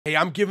Hey,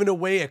 I'm giving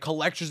away a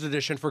collector's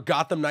edition for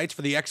Gotham Knights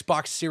for the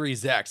Xbox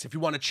Series X. If you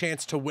want a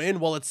chance to win,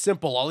 well, it's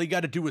simple. All you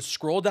got to do is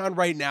scroll down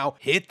right now,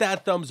 hit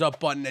that thumbs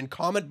up button, and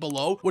comment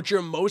below what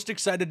you're most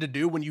excited to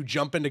do when you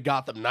jump into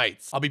Gotham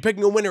Knights. I'll be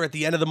picking a winner at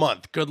the end of the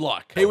month. Good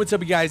luck. Hey, what's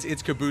up, you guys?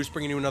 It's Caboose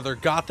bringing you another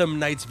Gotham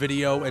Knights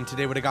video, and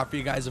today what I got for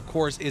you guys, of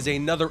course, is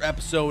another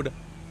episode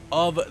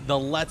of the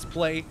Let's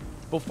Play.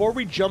 Before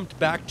we jumped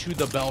back to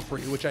the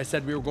Belfry, which I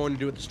said we were going to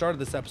do at the start of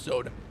this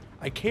episode,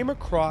 I came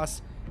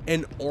across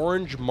an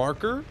orange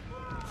marker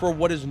for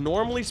what is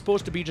normally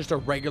supposed to be just a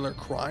regular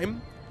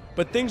crime,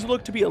 but things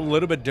look to be a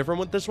little bit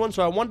different with this one,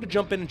 so I wanted to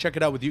jump in and check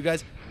it out with you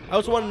guys. I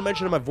also wanted to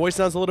mention that my voice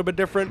sounds a little bit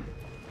different.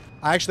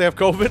 I actually have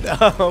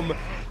COVID.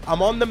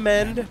 I'm on the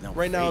mend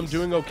right now. I'm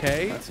doing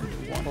okay.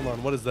 Hold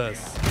on, what is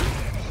this?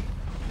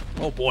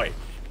 Oh boy.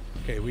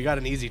 Okay, we got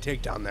an easy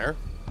takedown there.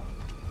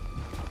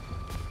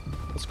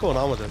 What's going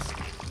on with this?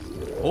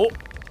 Oh.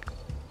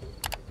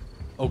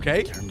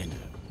 Okay. Turned into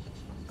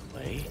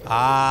clay.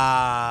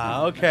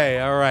 Ah, okay,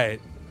 all right.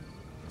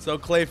 So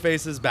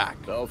Clayface is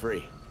back.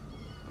 Belfry.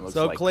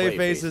 So like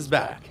Clayface is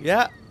back.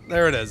 Yeah,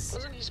 there it is.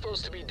 Wasn't he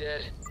supposed to be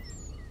dead?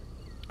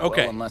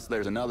 Okay. Well, unless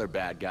there's another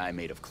bad guy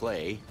made of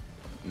clay,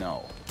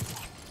 no.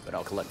 But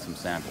I'll collect some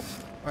samples.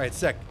 All right,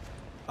 sick.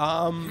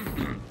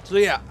 So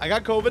yeah, I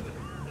got COVID.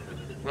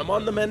 I'm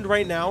on the mend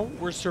right now.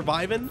 We're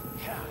surviving,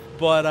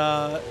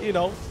 but you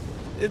know,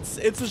 it's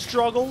a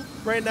struggle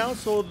right now.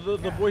 So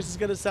the voice is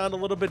gonna sound a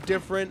little bit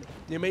different.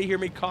 You may hear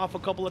me cough a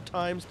couple of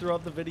times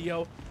throughout the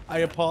video. I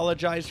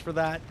apologize for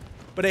that.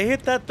 But I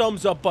hit that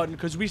thumbs up button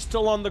because we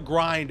still on the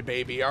grind,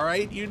 baby, all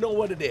right? You know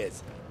what it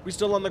is. We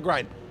still on the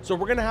grind. So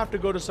we're going to have to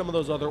go to some of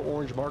those other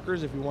orange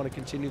markers if we want to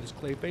continue this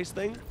Clayface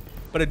thing.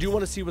 But I do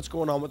want to see what's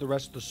going on with the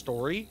rest of the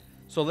story.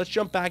 So let's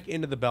jump back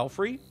into the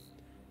Belfry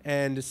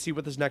and see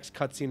what this next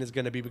cutscene is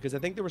going to be, because I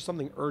think there was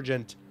something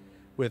urgent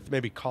with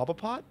maybe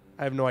Cobblepot.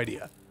 I have no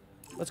idea.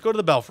 Let's go to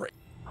the Belfry.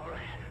 All right.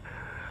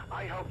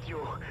 I helped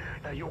you.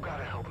 Now you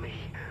gotta help me.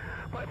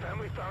 My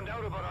family found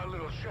out about our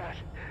little chat.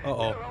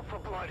 Uh-oh. They're out for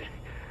blood.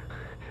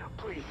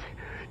 Please,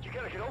 you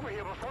gotta get over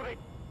here before they...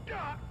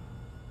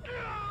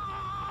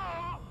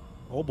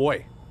 Oh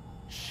boy.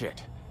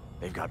 Shit.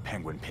 They've got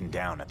Penguin pinned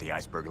down at the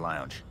Iceberg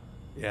Lounge.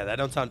 Yeah, that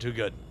don't sound too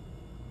good.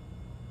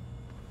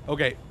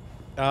 Okay.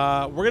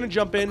 We're going to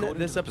jump in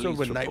this episode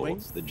with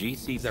Nightwing. The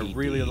GCPD I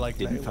really like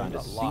didn't Nightwing find a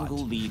a lot.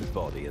 single lead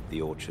body at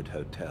the Orchard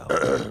Hotel.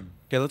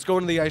 Okay, let's go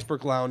into the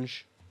Iceberg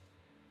Lounge.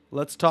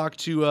 Let's talk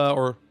to,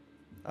 or,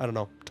 I don't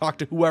know, talk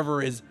to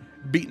whoever is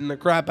beating the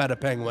crap out of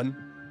Penguin.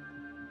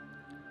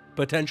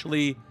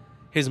 Potentially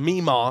his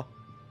Meemaw,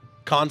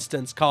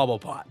 Constance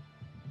Cobblepot.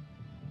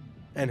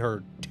 And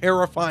her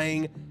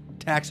terrifying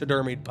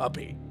taxidermied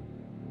puppy.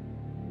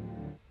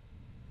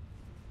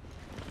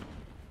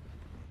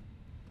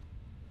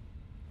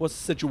 What's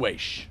the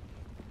situation?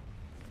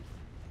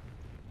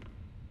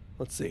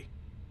 Let's see.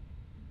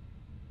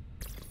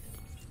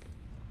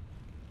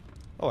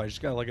 Oh, I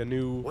just got like a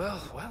new...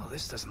 Well,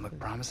 this doesn't look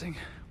promising.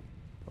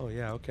 Oh,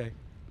 yeah, okay.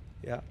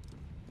 Yeah.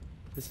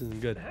 This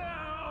isn't good.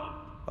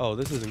 Oh,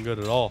 this isn't good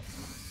at all.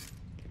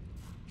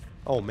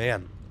 Oh,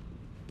 man.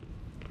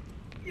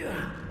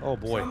 Oh,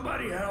 boy.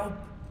 Somebody help.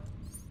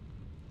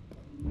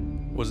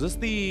 Was this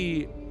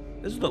the...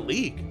 This is the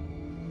League.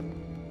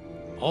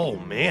 Oh,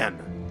 man.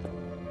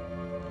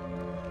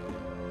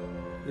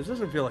 This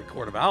doesn't feel like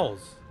Court of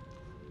Owls.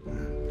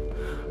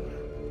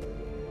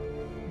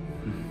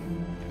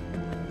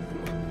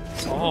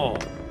 Oh.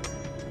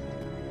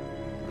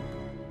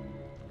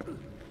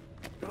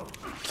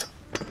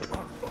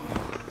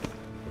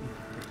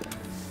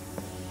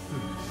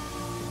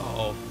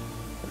 Uh-oh.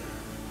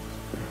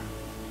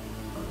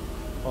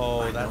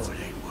 Oh, that's... I know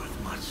it ain't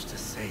worth much to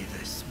say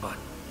this, but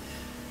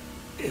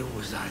it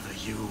was either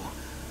you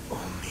or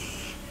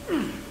me.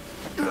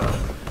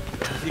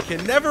 You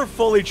can never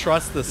fully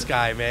trust this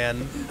guy, man.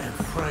 And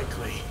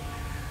frankly,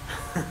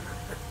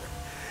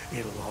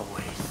 it'll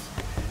always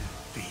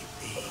be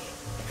me.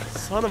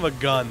 Son of a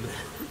gun.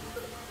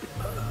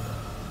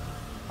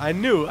 I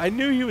knew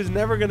he was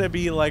never going to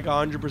be like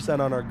 100%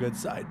 on our good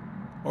side.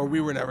 Or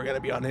we were never going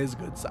to be on his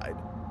good side.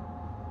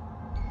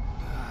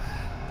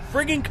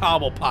 Friggin'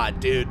 Cobblepot,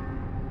 dude.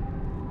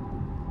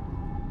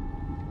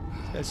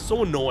 That's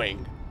so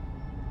annoying.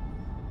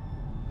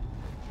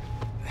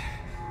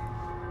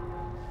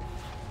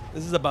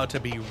 This is about to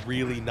be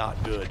really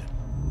not good.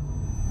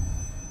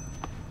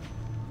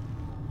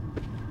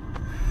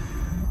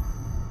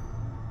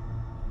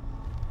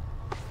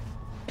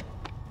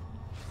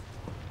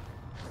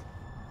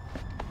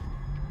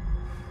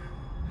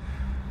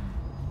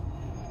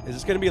 Is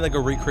this going to be like a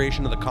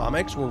recreation of the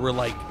comics where we're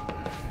like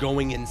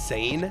going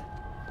insane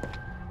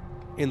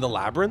in the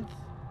labyrinth?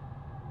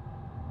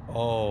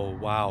 Oh,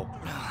 wow.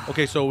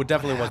 Okay, so it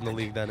definitely wasn't the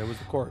League then. It was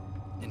the court.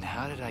 And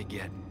how did I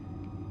get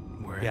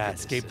where? Yeah,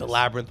 escape the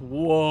labyrinth.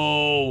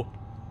 Whoa.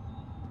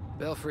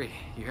 Belfry,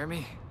 you hear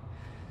me?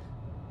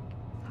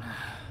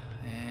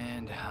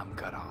 And I'm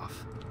cut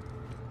off.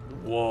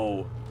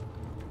 Whoa.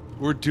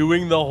 We're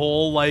doing the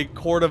whole, like,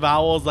 Court of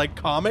Owls, like,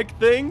 comic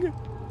thing?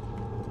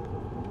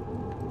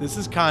 This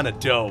is kind of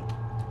dope.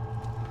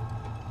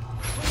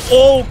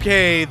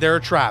 Okay, there are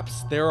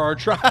traps. There are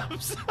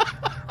traps.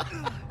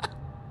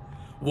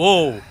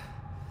 Whoa.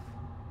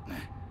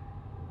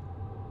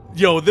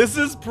 Yo, this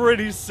is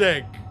pretty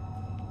sick.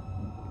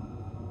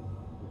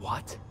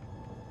 What?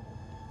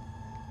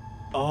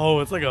 Oh,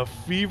 it's like a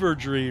fever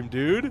dream,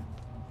 dude.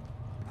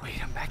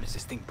 Wait, I'm back. Is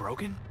this thing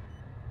broken?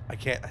 I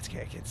can't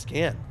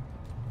scan.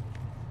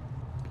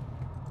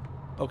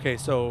 Okay,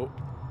 so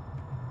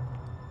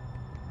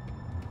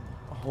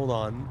hold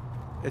on.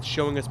 It's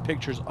showing us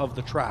pictures of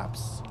the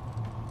traps.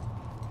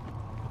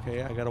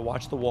 Okay, I gotta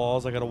watch the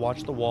walls. I gotta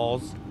watch the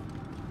walls.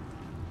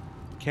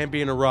 Can't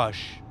be in a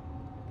rush.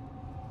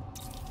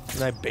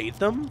 Can I bait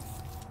them?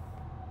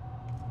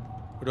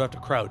 Or do I have to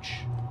crouch?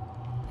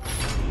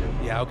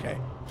 Yeah, okay.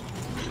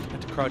 I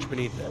have to crouch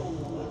beneath it.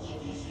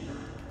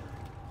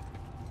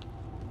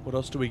 What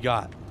else do we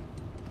got?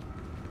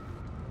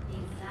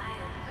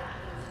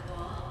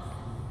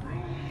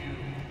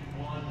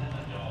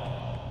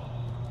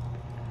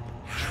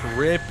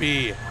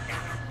 Trippy.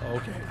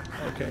 Okay,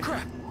 okay.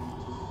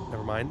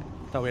 Never mind.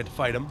 Thought we had to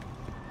fight him.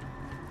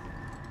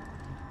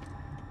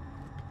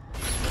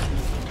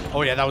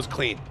 Oh yeah, that was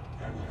clean.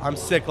 I'm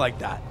sick like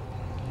that.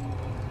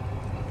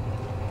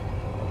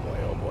 Oh boy,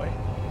 oh boy.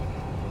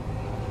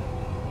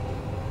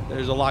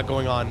 There's a lot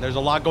going on. There's a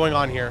lot going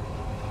on here.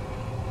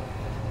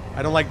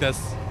 I don't like this.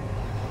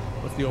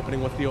 What's the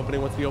opening? What's the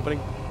opening? What's the opening?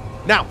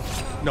 Now!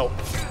 No.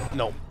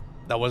 No.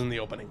 That wasn't the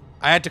opening.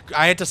 I had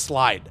to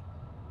slide.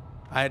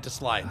 I had to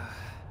slide.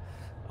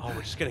 Oh,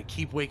 we're just gonna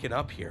keep waking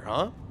up here,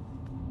 huh?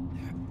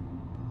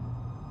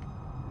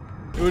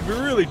 It would be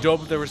really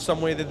dope if there was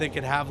some way that they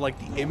could have, like,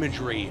 the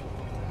imagery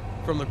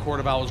from the Court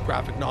of Owls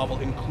graphic novel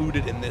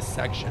included in this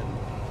section.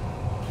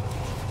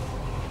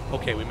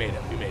 Okay, we made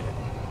it. We made it.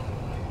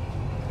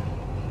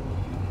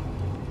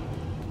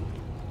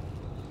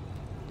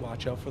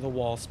 Watch out for the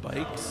wall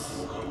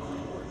spikes.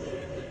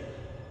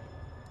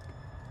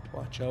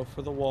 Watch out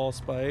for the wall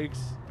spikes.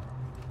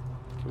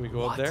 Can we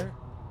go up there?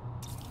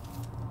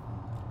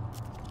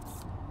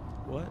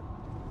 What?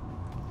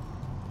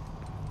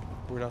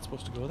 We're not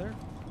supposed to go there?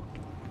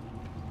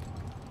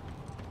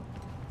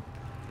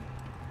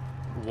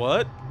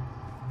 What?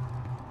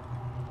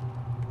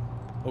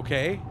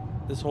 Okay.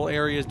 This whole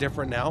area is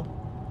different now.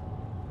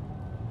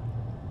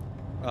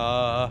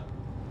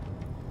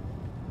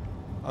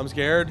 I'm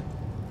scared.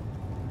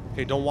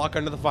 Okay, don't walk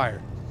under the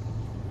fire.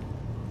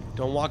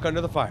 Don't walk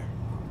under the fire.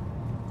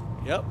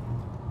 Yep.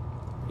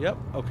 Yep,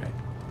 okay.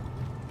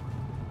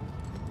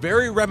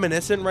 Very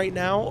reminiscent right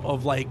now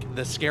of, like,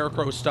 the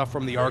Scarecrow stuff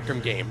from the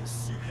Arkham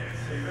games.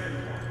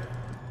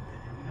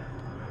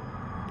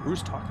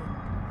 Who's talking?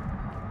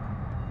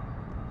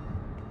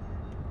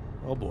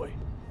 Oh boy.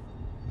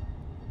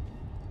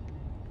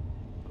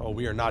 Oh,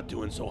 we are not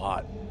doing so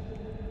hot.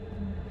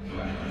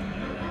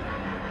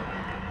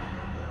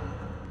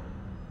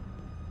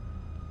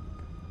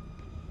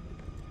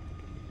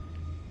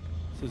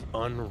 This is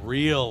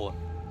unreal.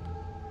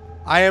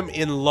 I am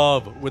in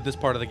love with this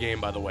part of the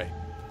game, by the way.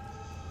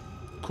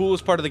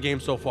 Coolest part of the game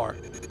so far.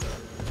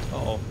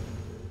 Uh-oh.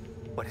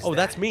 What is that?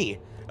 That's me.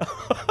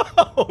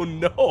 Oh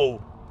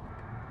no.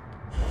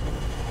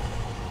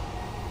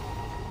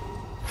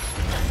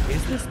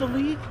 Is this the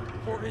League?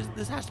 Or is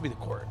this has to be the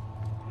court?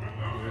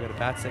 We got a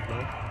bat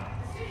signal.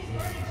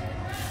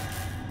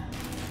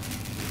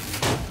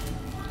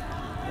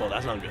 Well,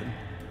 that's not good.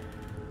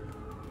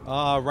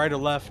 Right or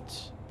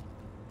left?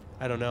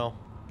 I don't know.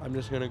 I'm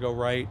just gonna go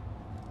right.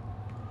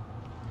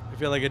 I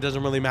feel like it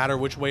doesn't really matter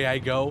which way I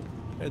go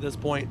at this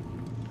point.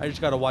 I just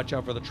gotta watch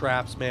out for the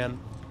traps, man.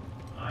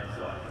 Oh,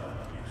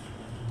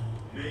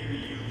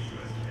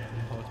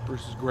 it's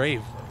Bruce's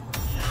grave.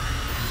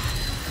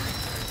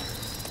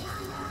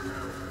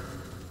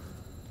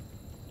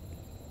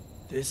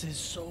 This is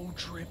so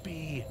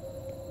trippy.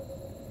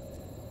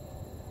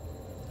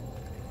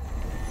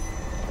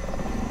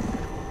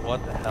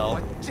 What the hell?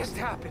 What just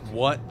happened?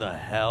 What the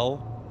hell?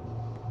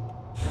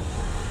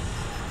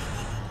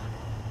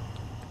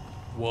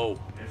 Whoa.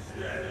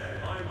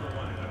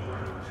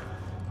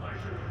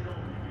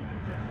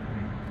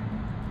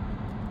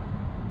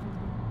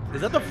 Is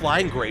that the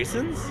Flying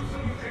Graysons?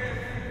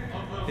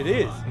 It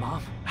is.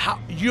 Mom? How?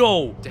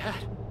 Yo! Dad?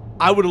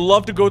 I would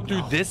love to go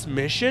through this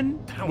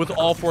mission with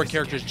all 4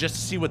 characters just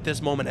to see what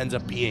this moment ends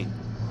up being.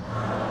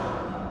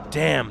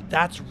 Damn,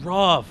 that's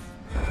rough.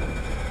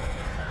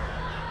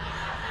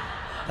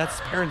 That's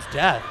his parents'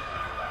 death.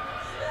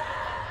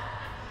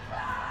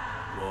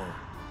 Whoa.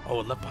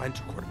 Oh, it left behind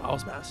 2 Court of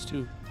Owls masks,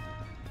 too.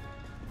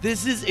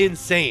 This is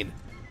insane.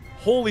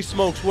 Holy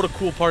smokes, what a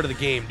cool part of the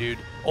game, dude.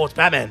 Oh, it's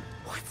Batman.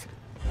 What?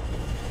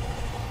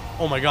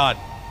 Oh my god.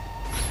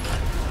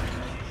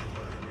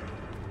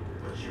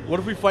 What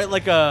if we fight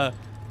like a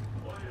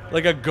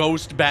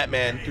ghost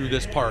Batman through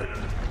this part?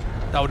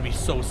 That would be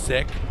so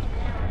sick.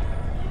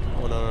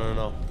 Oh,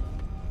 no.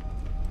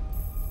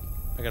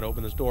 I gotta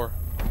open this door.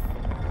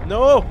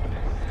 No!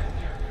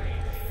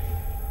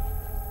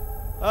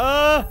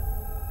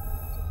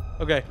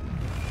 Okay.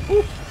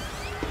 Whew.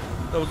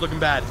 That was looking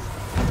bad.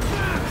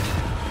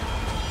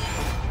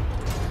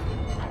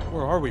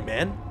 Where are we,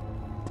 man?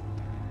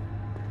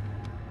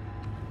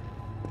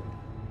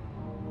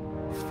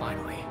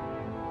 Finally.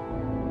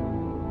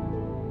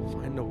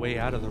 Find a way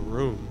out of the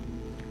room.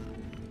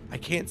 I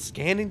can't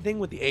scan anything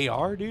with the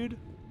AR, dude?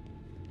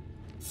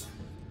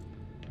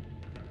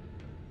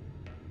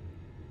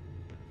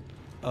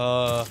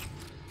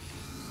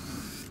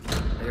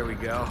 There we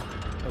go.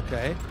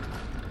 Okay.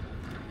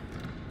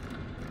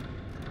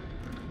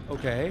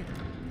 Okay.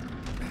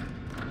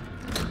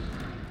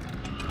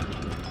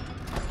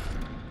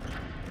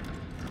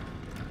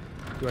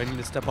 Do I need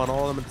to step on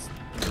all of them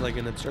like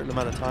in a certain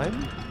amount of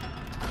time?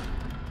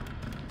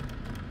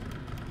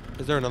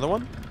 Is there another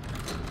one?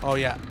 Oh,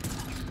 yeah.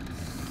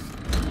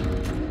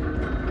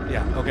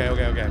 Yeah, okay,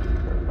 okay, okay.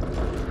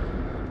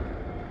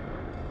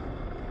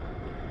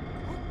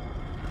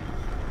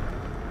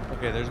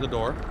 Okay, there's the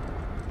door.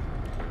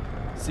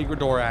 Secret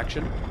door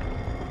action.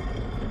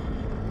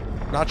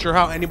 Not sure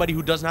how anybody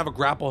who doesn't have a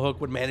grapple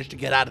hook would manage to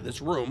get out of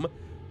this room,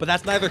 but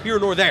that's neither here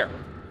nor there.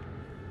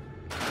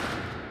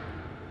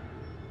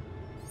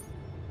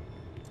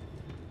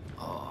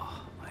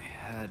 Oh, my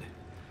head.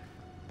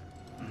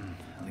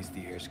 At least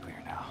the air's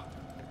clear now.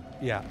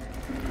 Yeah.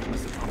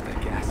 Must have pumped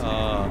that gas.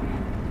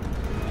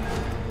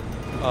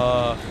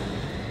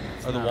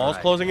 Are the walls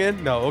closing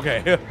in? No,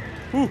 okay.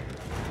 Whew.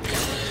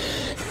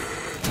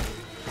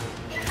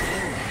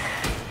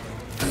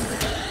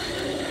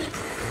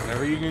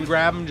 Whenever you can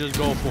grab them, just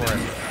go for it.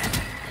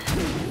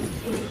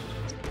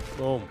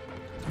 Boom.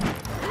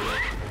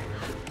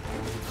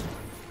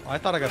 Oh, I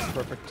thought I got the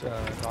perfect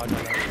dodge on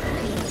that.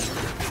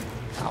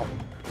 Ow.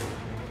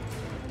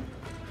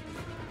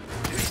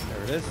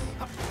 There it is.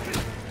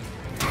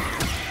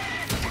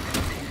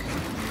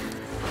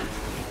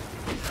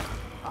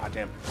 Ah,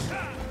 damn.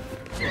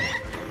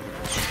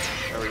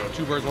 There we go.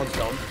 2 birds, 1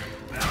 stone.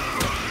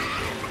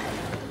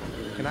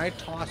 Can I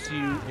toss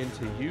you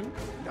into you?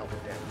 No,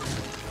 damn.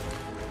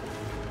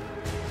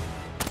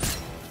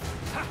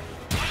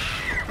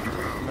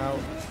 No.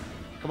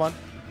 Come on.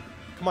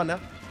 Come on now.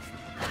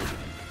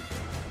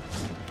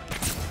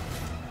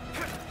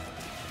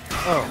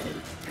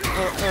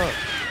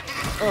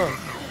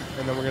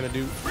 And then we're gonna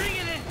do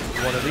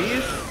one of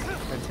these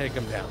and take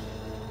him down.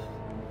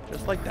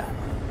 Just like that.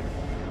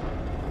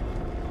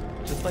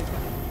 Just like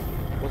that.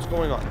 What's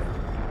going on?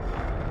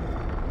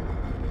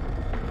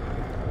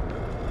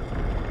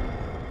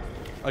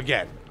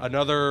 Again,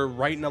 another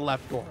right and a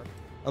left door.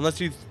 Unless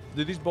did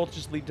these both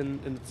just lead in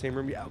the same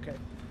room? Yeah, okay.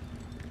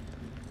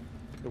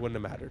 It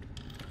wouldn't have mattered.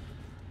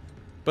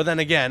 But then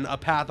again, a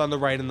path on the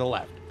right and the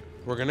left.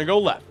 We're gonna go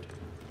left.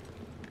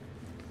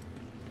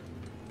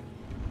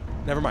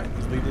 Never mind.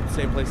 These lead to the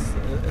same place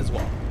as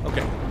well.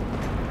 Okay.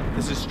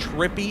 This is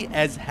trippy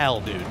as hell,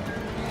 dude.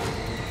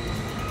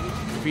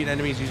 Defeat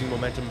enemies using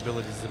momentum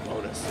abilities as a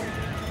bonus.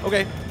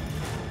 Okay.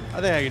 I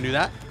think I can do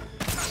that.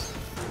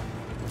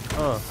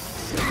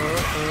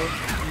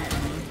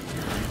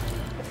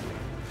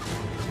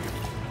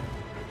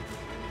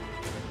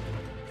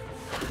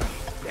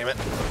 Damn it.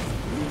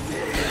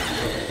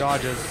 Perfect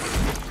dodges.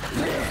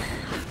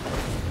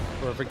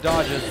 Perfect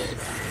dodges.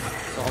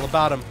 It's all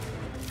about him.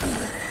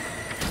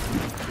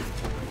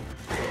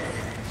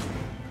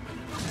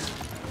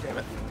 Damn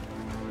it.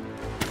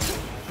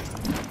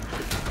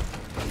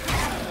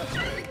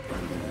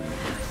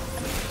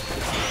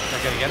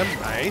 Not gonna get him.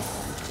 Nice.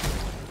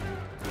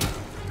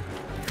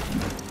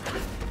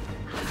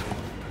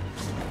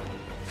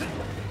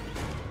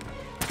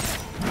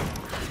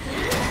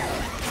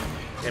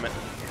 Damn it.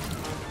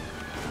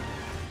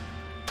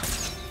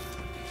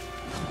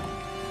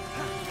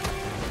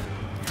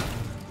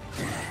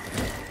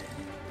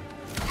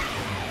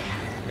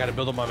 I gotta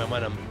build up my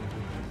momentum.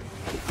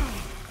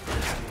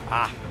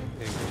 Ah.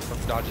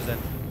 Let's dodges in.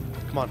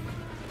 Come on.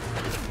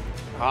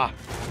 Ah.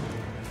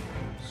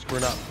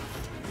 Screwing up.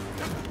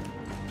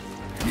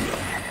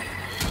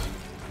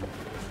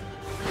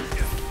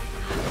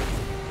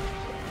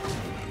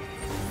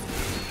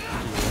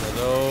 One of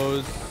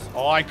those.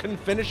 Oh, I couldn't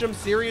finish him?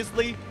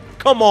 Seriously?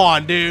 Come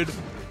on, dude.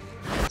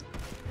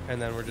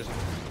 And then we're just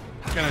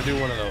gonna do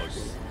one of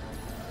those.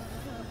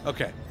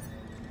 Okay.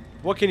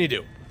 What can you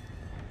do?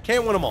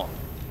 Can't win them all.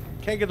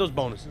 Can't get those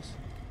bonuses.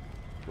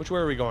 Which way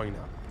are we going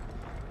now?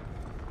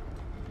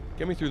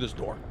 Get me through this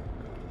door.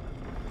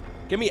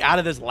 Get me out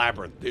of this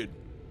labyrinth, dude.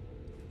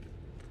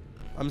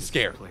 I'm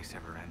scared. Place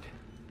ever end.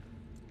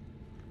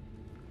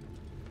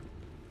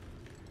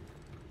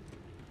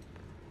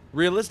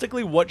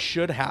 Realistically, what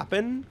should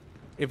happen,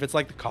 if it's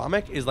like the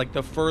comic, is like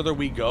the further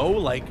we go,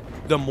 like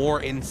the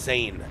more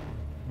insane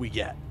we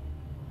get.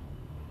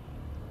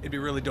 It'd be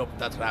really dope if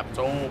that's what happens.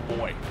 Oh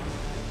boy.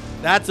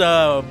 That's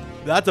a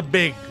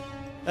big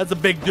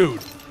dude.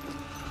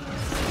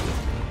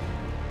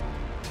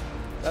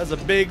 That's a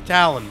big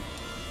Talon.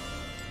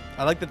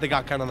 I like that they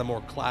got kind of the more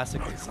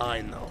classic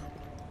design though.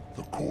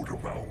 The Court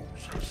of Owls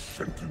has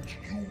sentenced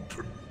you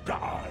to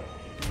die.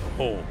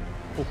 Oh.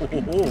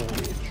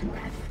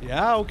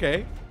 Yeah,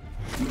 okay.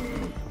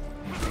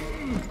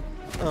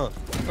 Oh.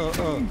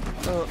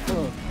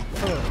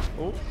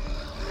 Oh.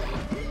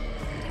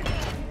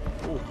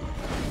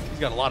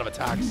 got a lot of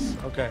attacks.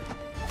 Okay.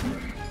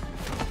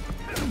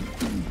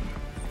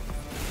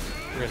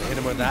 We're gonna hit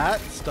him with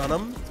that. Stun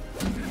him.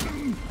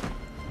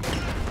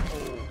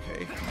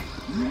 Okay.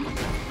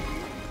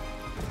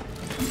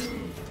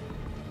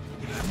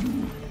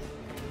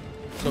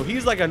 So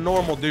he's like a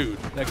normal dude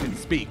that can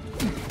speak.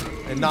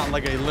 And not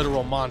like a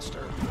literal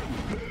monster.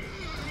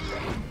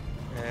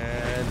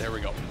 And there we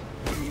go.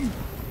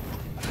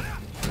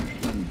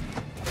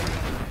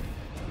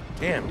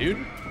 Damn,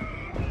 dude.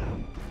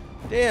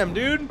 Damn,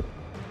 dude.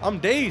 I'm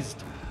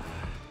dazed.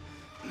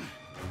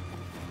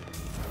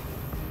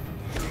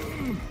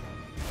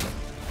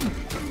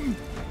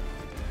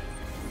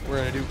 We're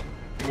gonna do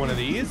one of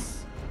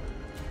these.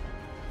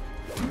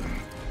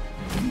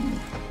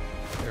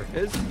 There it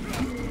is.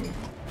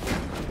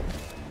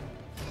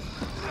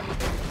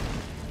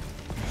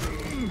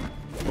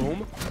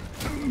 Boom.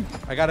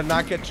 I gotta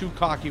not get too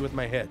cocky with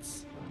my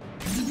hits.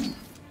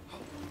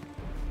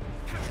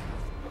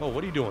 Oh,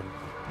 what are you doing?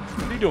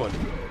 What are you doing?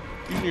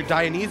 Using your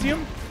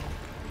Dionysium?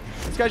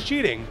 This guy's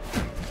cheating.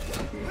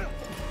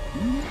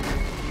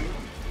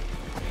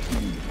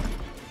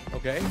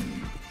 Okay.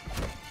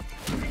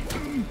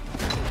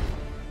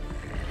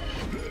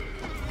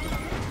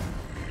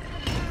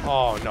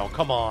 Oh, no,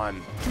 come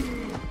on.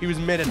 He was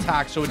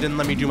mid-attack, so it didn't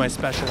let me do my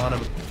special on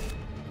him.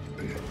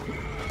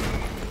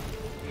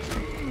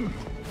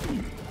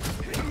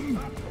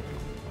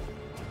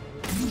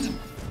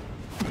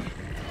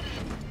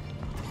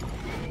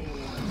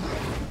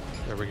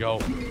 There we go.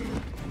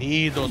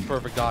 Need those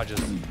perfect dodges.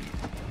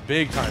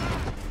 Big time.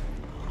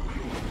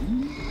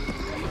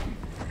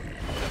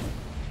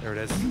 There it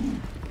is.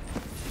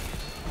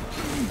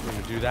 We're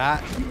gonna do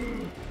that.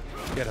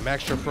 Get him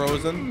extra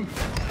frozen.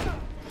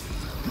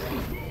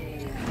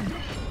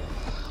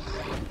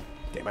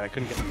 Damn it, I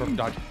couldn't get the perfect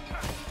dodge.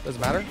 Doesn't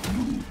matter.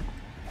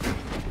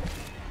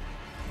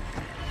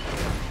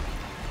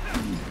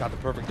 Got the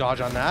perfect dodge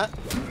on that.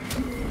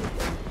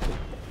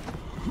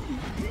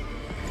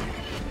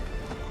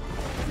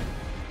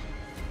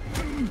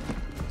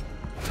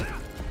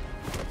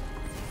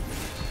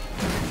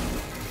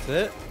 That's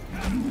it.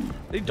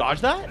 Did he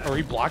dodge that? Or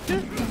he blocked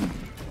it? I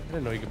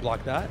didn't know you could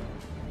block that.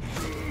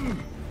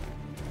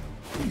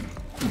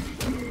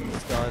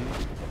 It's done.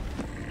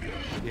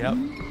 Yep.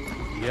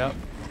 Yep.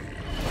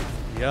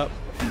 Yep.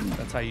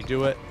 That's how you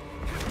do it.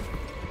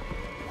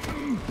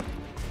 We're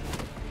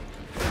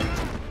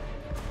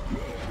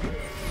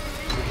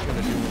just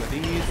gonna do one of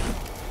these.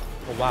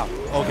 Oh, wow.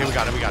 Okay, we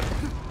got it. We got it.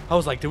 I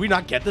was like, did we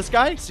not get this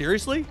guy?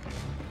 Seriously?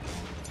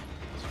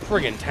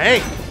 Friggin'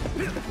 tank.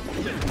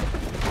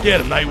 Get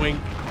him, Nightwing.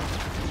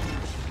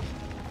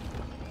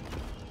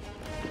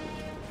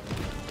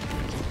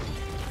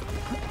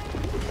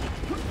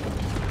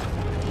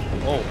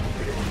 Oh.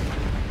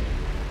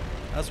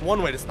 That's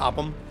one way to stop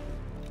him.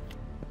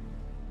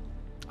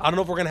 I don't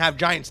know if we're going to have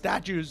giant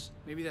statues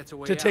Maybe that's a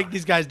way to take out.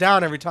 these guys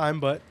down every time,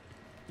 but,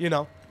 you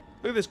know.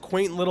 Look at this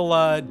quaint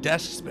little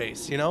desk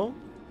space, you know?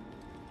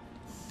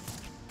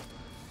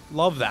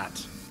 Love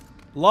that.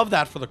 Love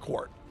that for the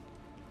court.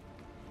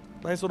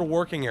 Nice little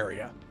working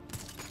area.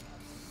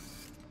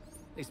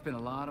 They spent a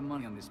lot of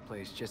money on this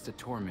place just to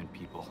torment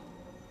people.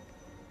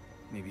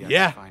 Maybe I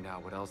Yeah. can find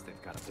out what else they've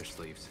got up their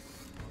sleeves.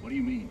 What do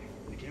you mean?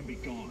 They can't be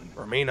gone.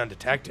 Remain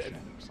undetected.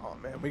 Oh,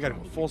 man. We got to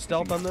go full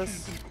stealth on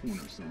this.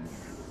 Corner somewhere.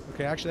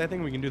 Okay, actually, I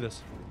think we can do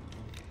this.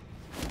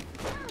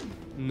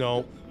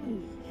 No.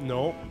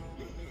 No.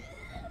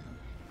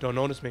 Don't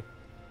notice me.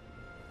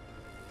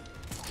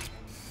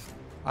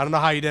 I don't know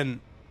how you didn't.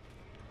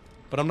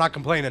 But I'm not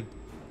complaining.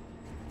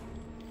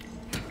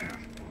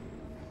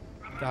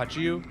 Got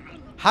you.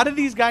 How did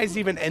these guys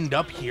even end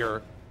up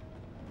here?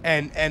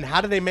 And how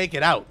do they make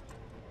it out?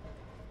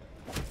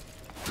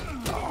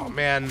 Oh,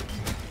 man.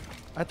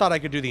 I thought I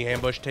could do the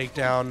ambush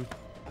takedown.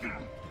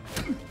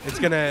 That's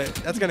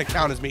gonna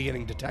count as me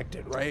getting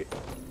detected, right?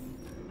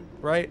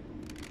 Right?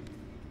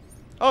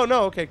 Oh,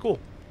 no. Okay, cool.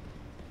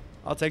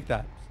 I'll take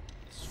that.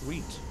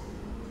 Sweet.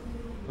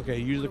 Okay,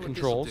 use the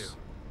controls.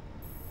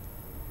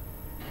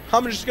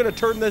 I'm just gonna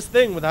turn this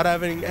thing without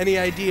having any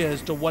idea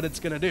as to what it's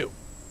gonna do.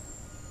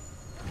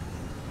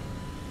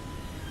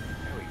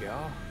 There we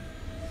go.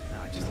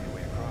 Now I just need a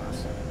way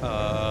across.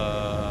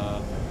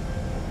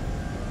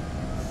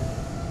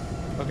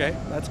 Okay,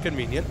 that's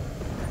convenient.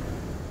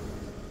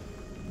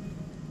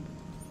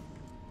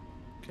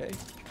 Okay.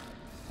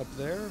 Up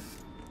there.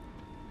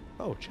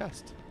 Oh,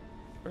 chest.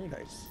 Very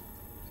nice.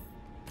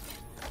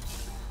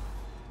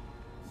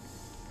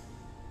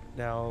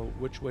 Now,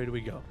 which way do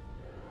we go?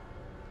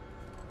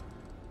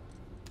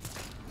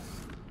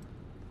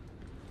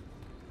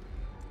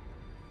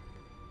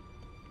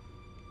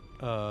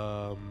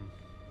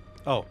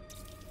 Oh.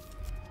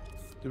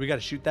 Do we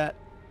gotta shoot that?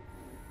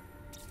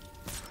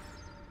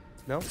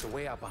 No? It's a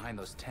way out behind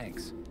those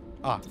tanks.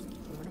 Ah. I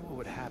wonder what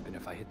would happen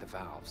if I hit the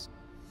valves.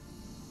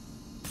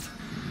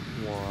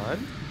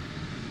 1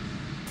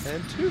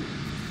 and 2.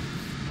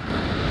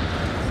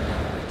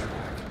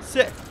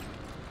 Sick.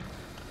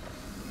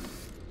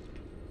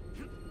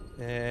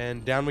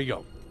 And down we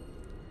go.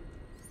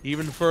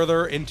 Even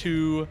further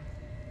into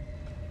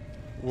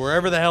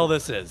Wherever the hell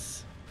this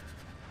is.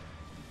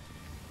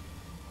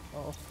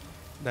 Oh.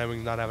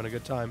 Nightwing's not having a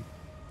good time.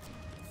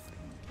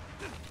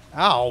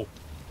 Ow.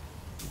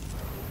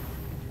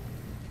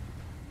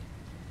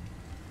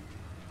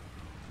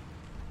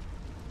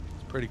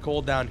 It's pretty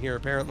cold down here,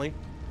 apparently.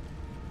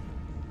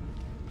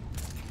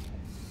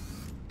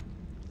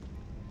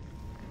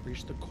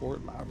 Reach the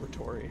court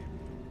laboratory.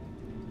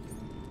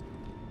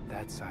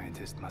 That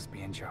scientist must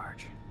be in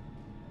charge.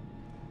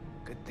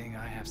 Good thing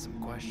I have some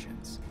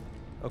questions.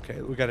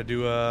 Okay, we gotta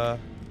do a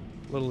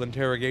little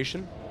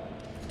interrogation.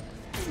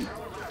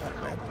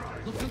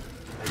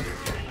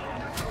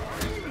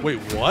 Wait,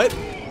 what?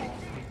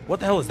 What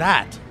the hell is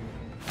that?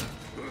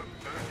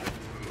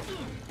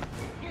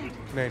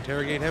 Can I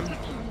interrogate him?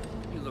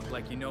 You look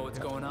like you know what's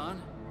going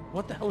on.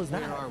 What the hell is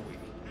that? Where are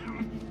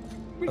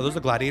we? Are those the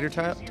gladiator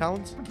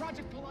talons? For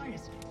Project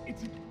Goliath.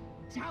 It's a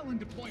Talon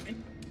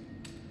deployment.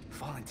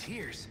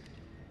 Volunteers?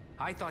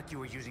 I thought you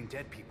were using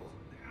dead people.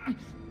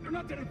 They're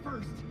not dead at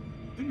first.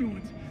 The new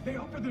ones, they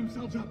offer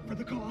themselves up for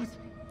the cause.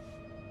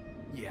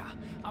 Yeah,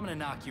 I'm gonna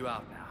knock you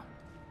out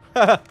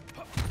now.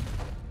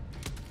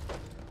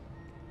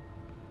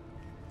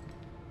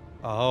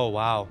 Oh,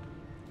 wow.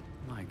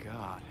 My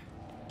God.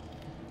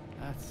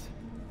 That's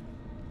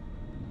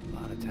a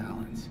lot of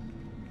talons.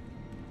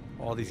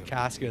 All these Be able to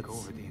caskets. take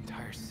over the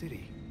entire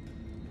city.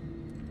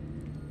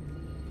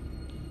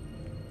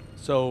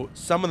 So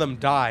some of them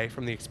die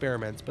from the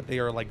experiments, but they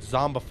are like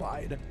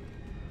zombified.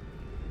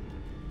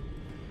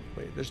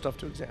 Wait, there's stuff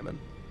to examine.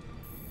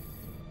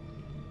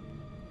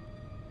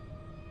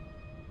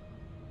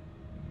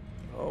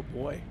 Oh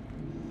boy.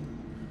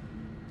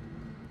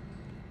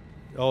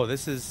 Oh,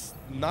 this is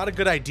not a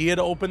good idea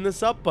to open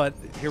this up, but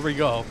here we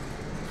go.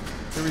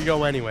 Here we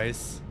go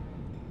anyways.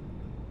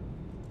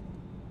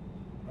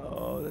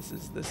 Oh, this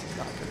is not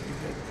gonna be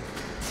good.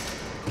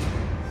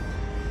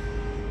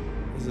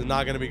 This is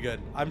not gonna be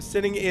good. I'm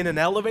sitting in an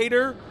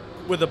elevator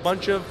with a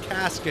bunch of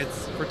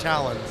caskets for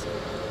talons.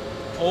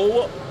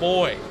 Oh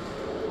boy.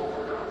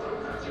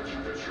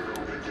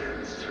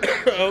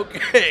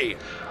 Okay.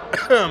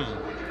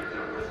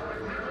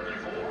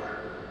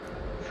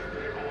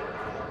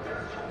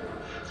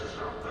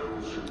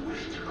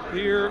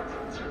 Here,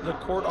 the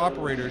court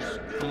operators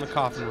from the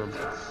coffin room.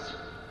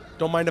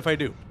 Don't mind if I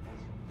do.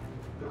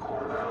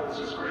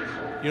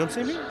 You don't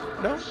see me?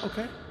 No?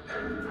 Okay.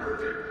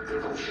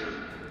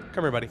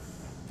 Come here, buddy.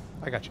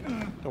 I got you.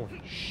 Don't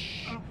worry.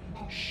 Shh.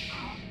 Shh.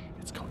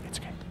 It's okay. It's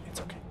okay.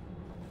 It's okay.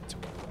 It's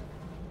okay.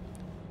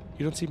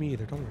 You don't see me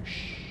either. Don't worry.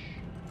 Shh.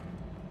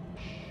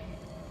 Shh.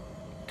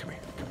 Come here.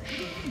 Come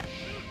here.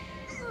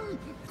 Shh.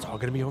 It's all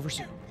gonna be over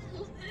soon.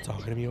 It's all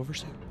gonna be over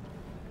soon.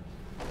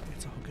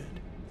 It's all good.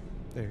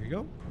 There you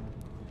go.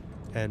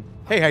 And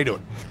hey, how you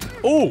doing?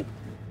 Oh.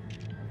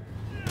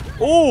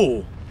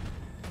 Oh.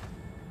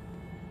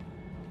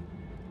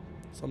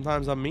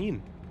 Sometimes I'm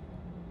mean.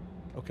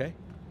 Okay.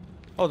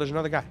 Oh, there's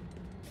another guy.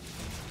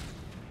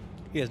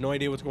 He has no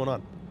idea what's going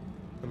on.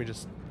 Let me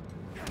just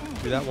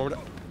do that one more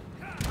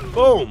time.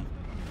 Boom!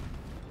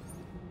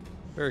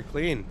 Very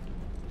clean.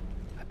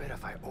 I bet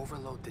if I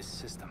overload this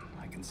system,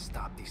 I can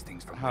stop these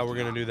things from. How we're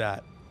gonna do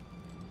that?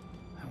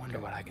 I wonder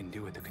what I can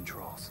do with the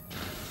controls.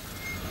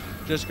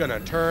 Just gonna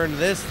turn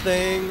this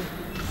thing.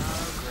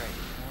 Oh, great.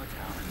 More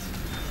talents.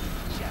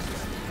 Yes,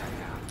 right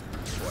now.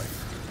 Boy.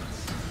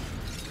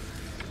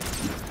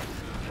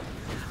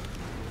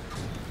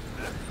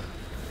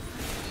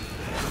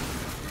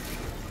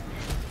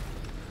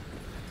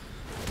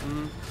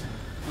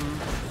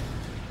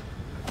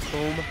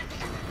 Boom.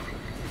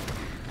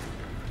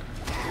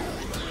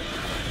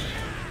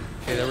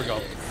 Okay, there we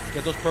go.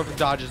 Get those perfect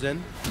dodges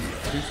in.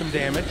 Do some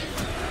damage.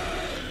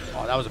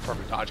 Oh, that was a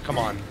perfect dodge. Come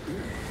on.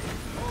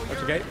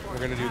 That's okay. We're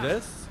going to do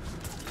this.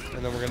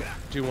 And then we're going to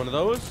do one of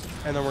those.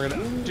 And then we're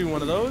going to do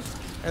one of those.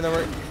 And then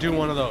we're going to do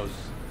one of those.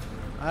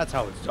 That's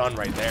how it's done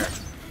right there.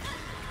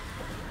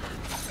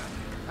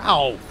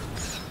 Ow.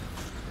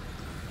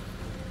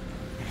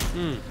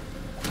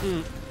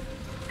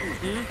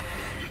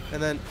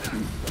 And then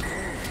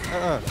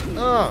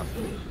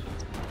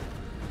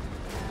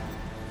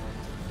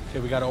okay,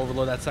 we gotta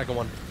overload that second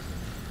one.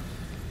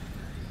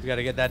 We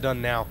gotta get that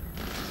done now.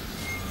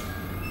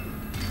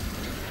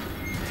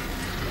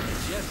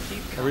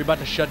 Are we about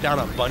to shut down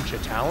a bunch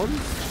of talons?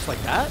 Just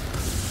like that?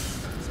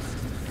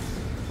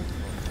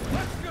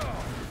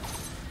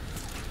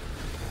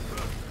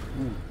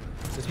 Ooh,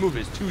 this move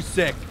is too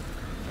sick.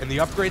 And the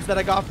upgrades that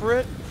I got for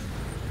it,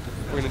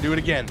 we're gonna do it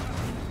again.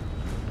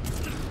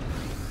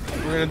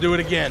 We're gonna do it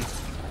again.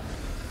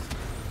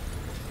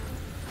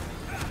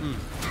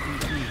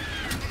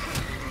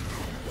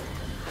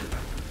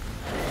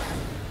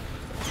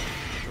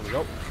 There we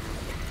go.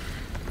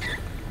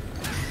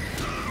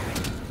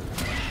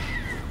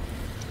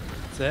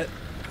 That's it.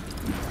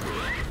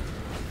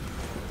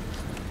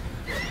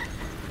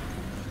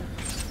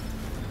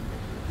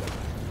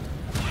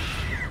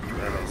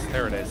 There it is.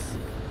 There it is.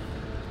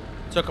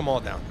 Took them all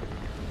down.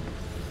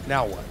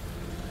 Now what?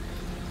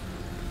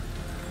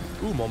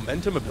 Ooh,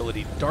 momentum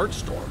ability, Dart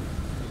Storm.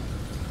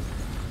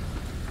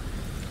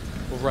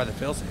 Override the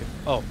failsafe.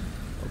 Oh,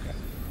 okay.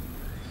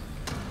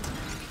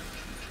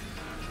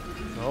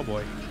 Oh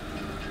boy.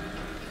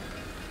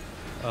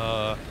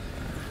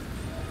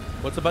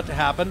 What's about to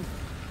happen?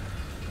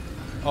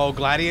 Oh,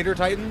 Gladiator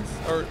Titans?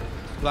 Or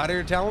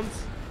Gladiator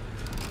Talons?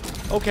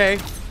 Okay,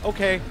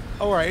 okay,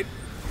 alright.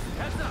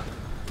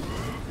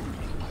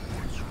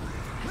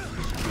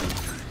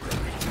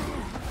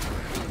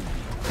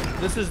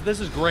 This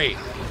is great.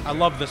 I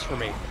love this for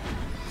me.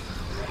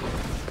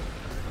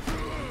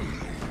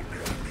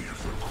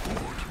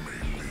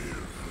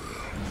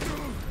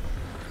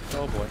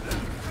 Oh boy.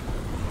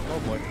 Oh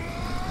boy.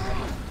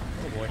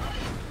 Oh boy.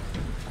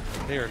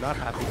 They are not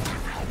happy.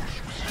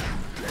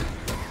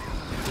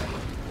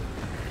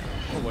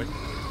 Oh boy.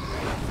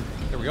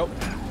 There we go.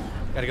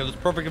 Gotta get those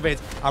perfect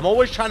evades. I'm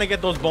always trying to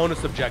get those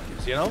bonus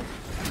objectives, you know?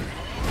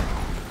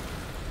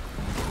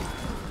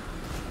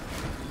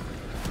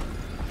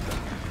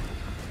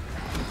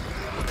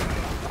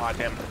 Aw,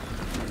 damn.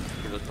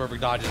 Get those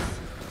perfect dodges.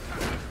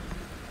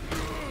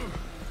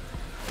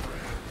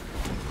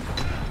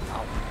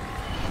 Ow.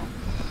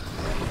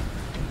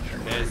 There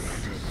it is.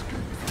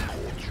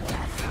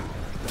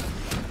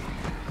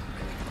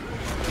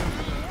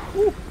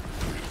 Woo.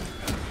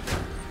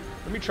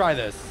 Let me try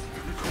this.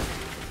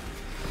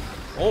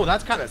 Oh,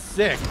 that's kind of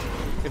sick.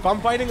 If I'm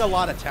fighting a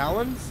lot of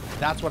Talons,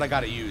 that's what I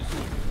gotta use.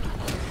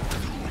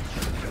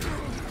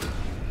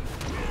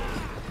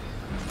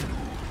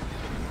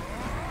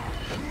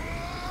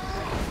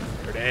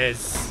 There it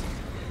is.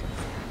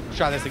 Let's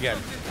try this again.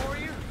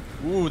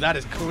 Ooh, that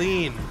is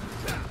clean.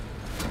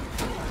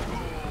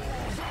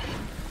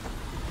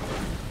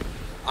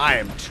 I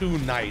am too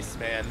nice,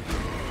 man.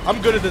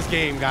 I'm good at this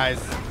game,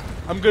 guys.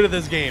 I'm good at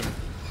this game.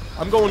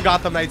 I'm going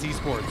Gotham Knights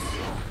Esports.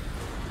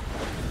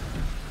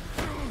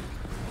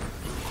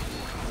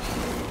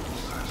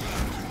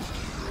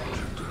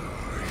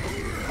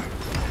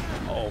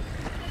 Uh-oh.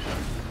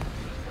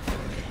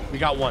 We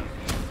got one.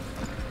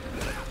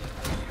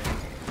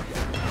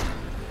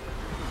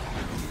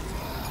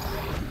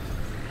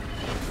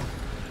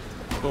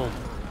 Boom.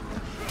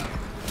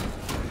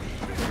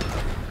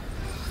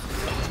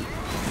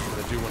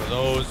 Gonna do one of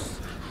those.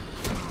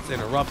 Let's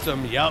interrupt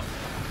them. Yep.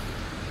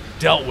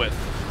 Dealt with.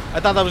 I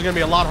thought that was going to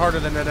be a lot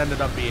harder than it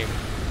ended up being.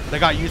 They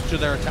got used to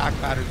their attack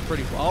patterns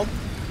pretty well.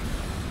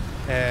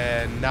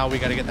 And now we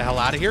got to get the hell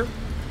out of here.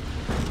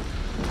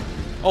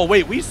 Oh,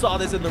 wait. We saw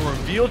this in the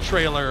reveal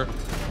trailer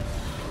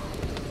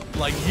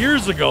like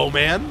years ago,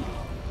 man.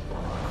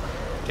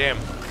 Damn.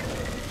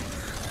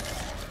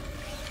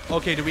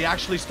 Okay, did we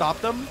actually stop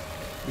them?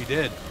 We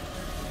did.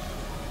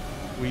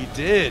 We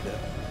did.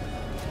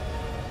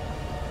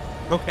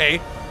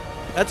 Okay.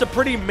 That's a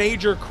pretty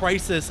major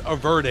crisis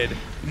averted.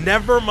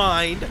 Never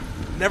mind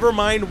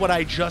what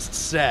I just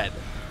said.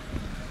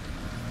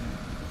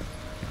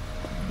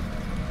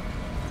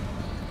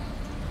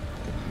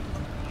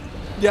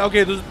 Yeah,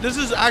 okay, this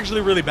is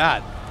actually really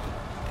bad.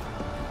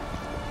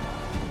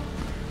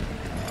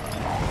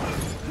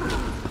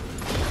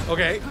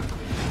 Okay.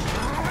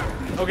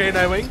 Okay,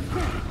 Nightwing.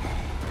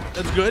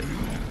 That's good.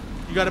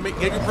 You gotta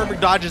get your perfect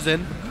dodges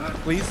in,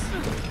 please.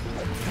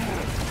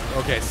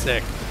 Okay,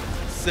 sick.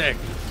 Sick.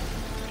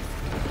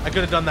 I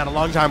could have done that a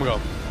long time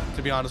ago,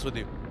 to be honest with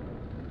you.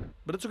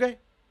 But it's okay.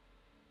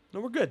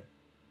 No, we're good.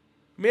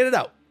 We made it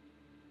out.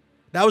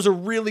 That was a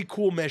really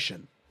cool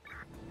mission.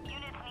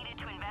 Units needed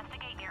to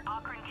investigate near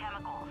occurring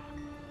chemicals.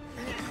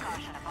 Use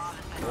caution if all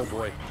has been Oh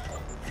boy.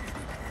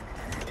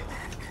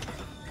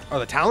 Are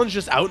the Talons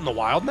just out in the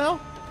wild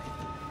now?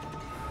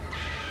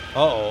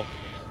 Uh-oh.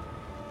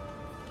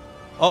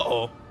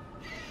 Uh-oh.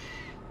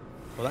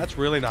 Well, that's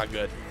really not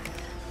good.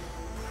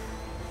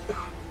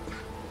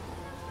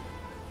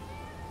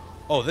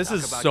 Oh, this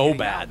is so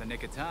bad. In the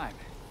nick of time.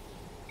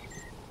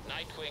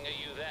 Nightwing, are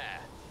you there?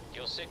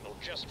 Your signal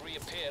just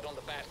reappeared on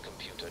the Bat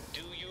computer.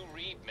 Do you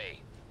read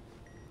me?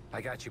 I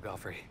got you,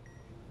 Belfry.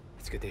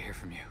 It's good to hear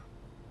from you.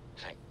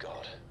 Thank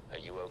God. Are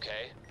you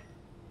okay?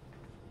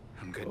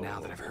 I'm good now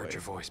that I've heard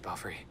your voice,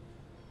 Belfry.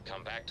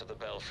 Come back to the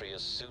Belfry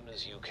as soon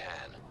as you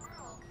can.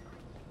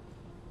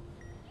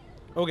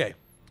 Okay.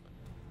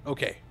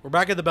 Okay, we're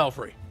back at the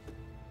Belfry.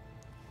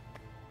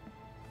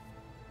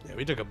 Yeah,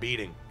 we took a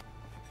beating.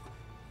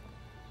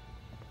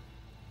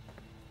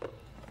 The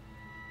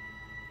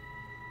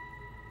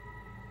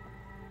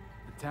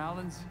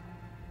Talons,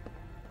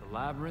 the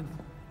Labyrinth,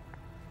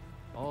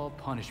 all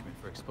punishment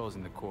for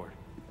exposing the court.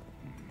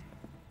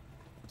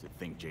 To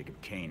think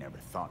Jacob Kane ever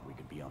thought we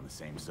could be on the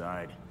same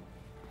side.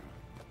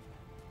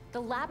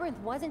 The Labyrinth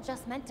wasn't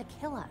just meant to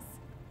kill us.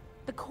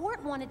 The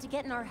court wanted to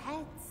get in our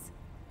heads.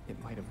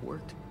 It might have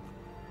worked.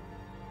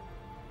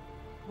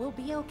 We'll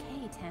be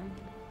okay, Tim.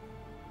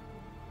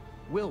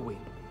 Will we?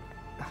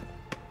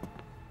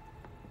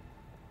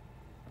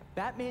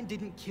 Batman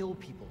didn't kill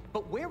people,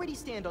 but where would he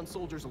stand on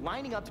soldiers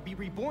lining up to be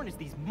reborn as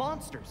these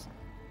monsters?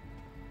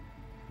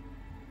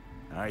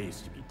 I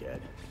used to be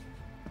dead.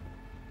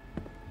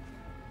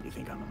 You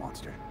think I'm a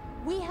monster?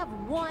 We have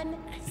one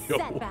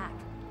setback,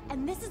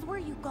 And this is where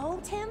you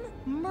go, Tim?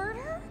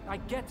 Murder? I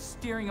get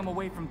steering him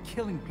away from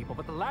killing people,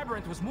 but the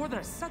labyrinth was more than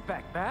a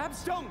setback,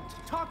 Babs. Don't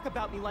talk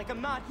about me like I'm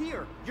not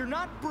here. You're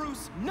not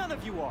Bruce, none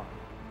of you are.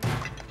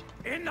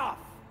 Enough!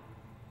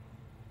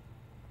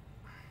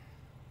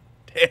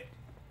 Damn.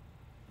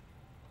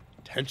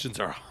 Tensions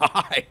are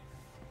high.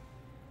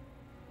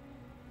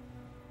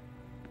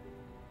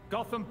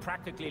 Gotham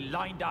practically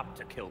lined up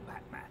to kill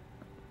Batman.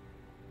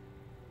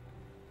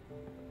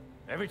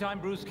 Every time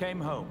Bruce came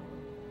home,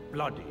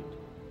 bloodied,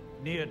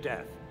 near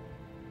death,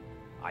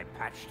 I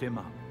patched him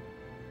up.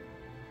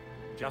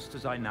 Just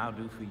as I now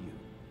do for you.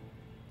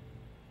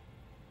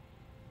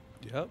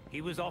 Yep.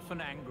 He was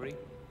often angry,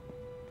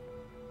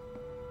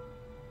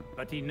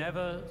 but he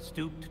never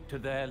stooped to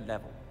their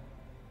level.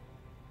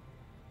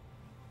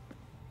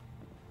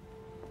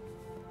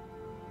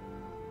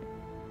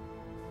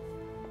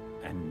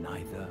 And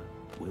neither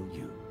will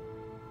you.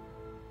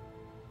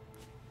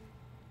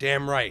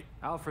 Damn right.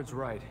 Alfred's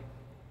right.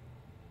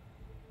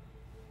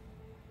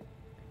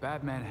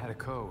 Batman had a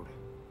code.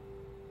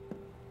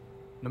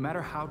 No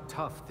matter how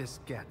tough this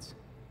gets,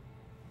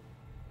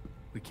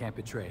 we can't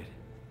betray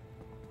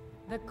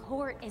it. The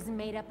court is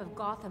made up of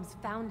Gotham's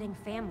founding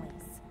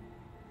families.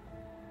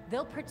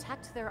 They'll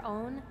protect their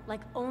own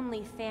like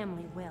only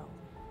family will.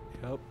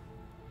 Yep.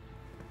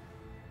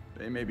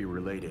 They may be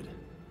related,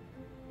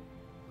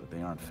 but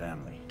they aren't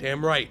family.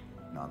 Damn right.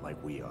 Not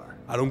like we are.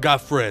 I don't got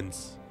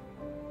friends.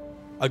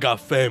 I got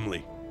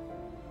family.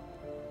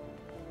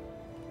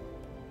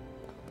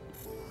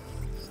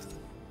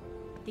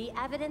 The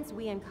evidence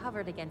we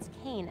uncovered against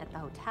Kane at the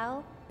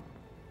hotel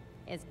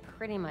is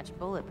pretty much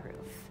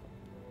bulletproof.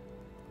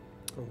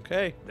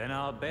 Okay. Then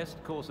our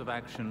best course of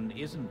action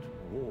isn't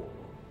war,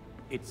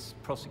 it's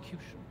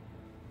prosecution.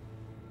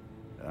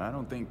 I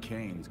don't think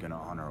Kane's gonna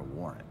honor a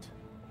warrant.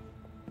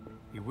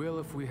 He will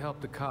if we help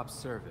the cops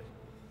serve it.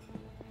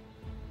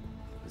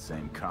 The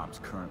same cops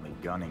currently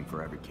gunning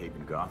for every cape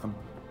in Gotham?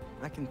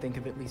 I can think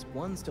of at least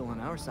one still on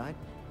our side.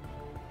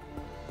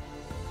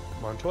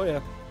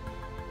 Montoya.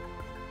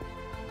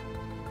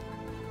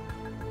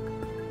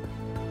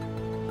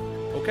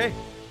 Okay.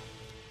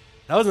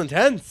 That was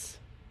intense.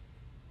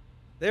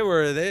 They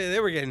were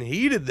getting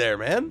heated there,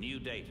 man. New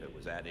data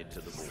was added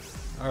to the board.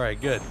 All right,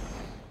 good.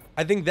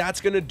 I think that's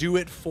going to do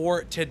it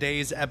for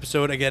today's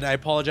episode. Again, I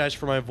apologize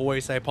for my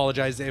voice. I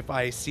apologize if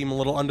I seem a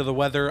little under the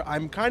weather.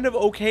 I'm kind of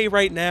okay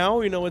right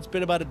now. You know, it's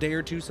been about a day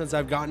or two since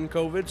I've gotten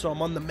COVID, so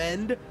I'm on the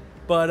mend.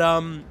 But,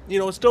 you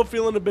know, still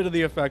feeling a bit of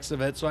the effects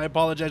of it, so I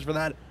apologize for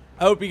that.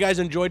 I hope you guys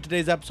enjoyed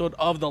today's episode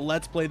of the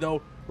Let's Play,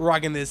 though. We're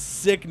rocking this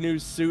sick new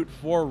suit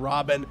for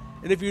Robin.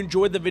 And if you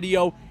enjoyed the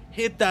video,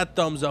 hit that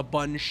thumbs up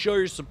button. Show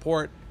your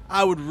support.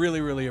 I would really,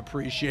 really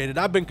appreciate it.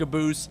 I've been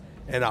Caboose,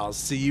 and I'll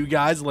see you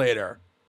guys later.